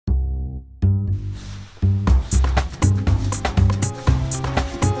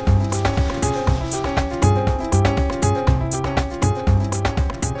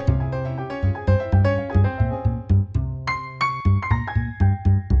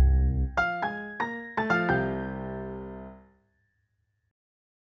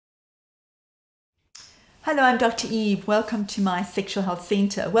Hello, I'm Dr. Eve. Welcome to my Sexual Health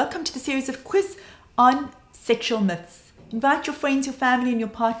Center. Welcome to the series of quiz on sexual myths. Invite your friends, your family, and your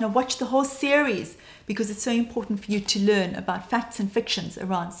partner. Watch the whole series because it's so important for you to learn about facts and fictions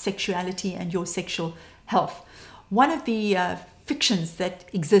around sexuality and your sexual health. One of the fictions that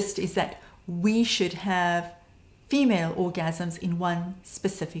exist is that we should have female orgasms in one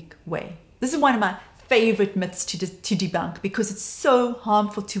specific way. This is one of my favorite myths to debunk because it's so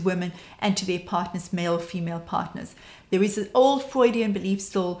harmful to women and to their partners, male or female partners. There is an old Freudian belief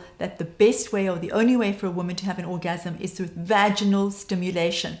still that the best way or the only way for a woman to have an orgasm is through vaginal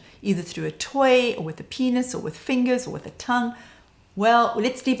stimulation, either through a toy or with a penis or with fingers or with a tongue. Well,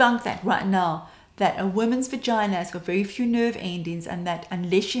 let's debunk that right now, that a woman's vagina has got very few nerve endings and that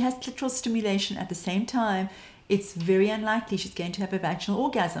unless she has clitoral stimulation at the same time, it's very unlikely she's going to have a vaginal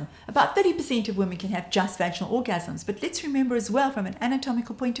orgasm. About 30% of women can have just vaginal orgasms. But let's remember as well, from an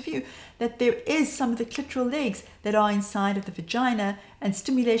anatomical point of view, that there is some of the clitoral legs that are inside of the vagina, and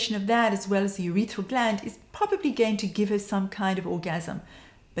stimulation of that as well as the urethral gland is probably going to give her some kind of orgasm.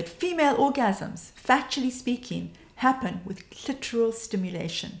 But female orgasms, factually speaking, happen with clitoral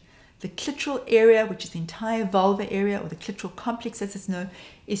stimulation. The clitoral area, which is the entire vulva area, or the clitoral complex as it's known,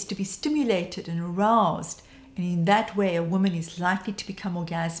 is to be stimulated and aroused. And in that way, a woman is likely to become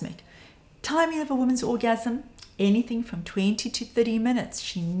orgasmic. Timing of a woman's orgasm, anything from 20 to 30 minutes.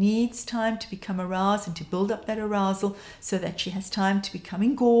 She needs time to become aroused and to build up that arousal so that she has time to become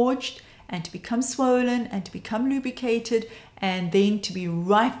engorged and to become swollen and to become lubricated and then to be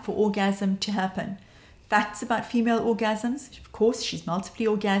ripe for orgasm to happen. Facts about female orgasms, of course, she's multiply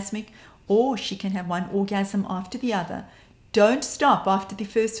orgasmic, or she can have one orgasm after the other. Don't stop after the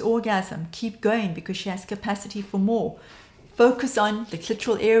first orgasm. Keep going because she has capacity for more. Focus on the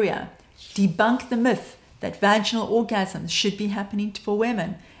clitoral area. Debunk the myth that vaginal orgasms should be happening for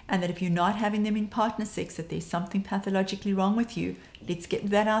women and that if you're not having them in partner sex, that there's something pathologically wrong with you. Let's get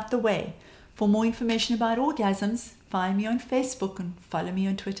that out the way. For more information about orgasms, find me on Facebook and follow me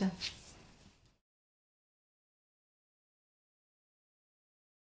on Twitter.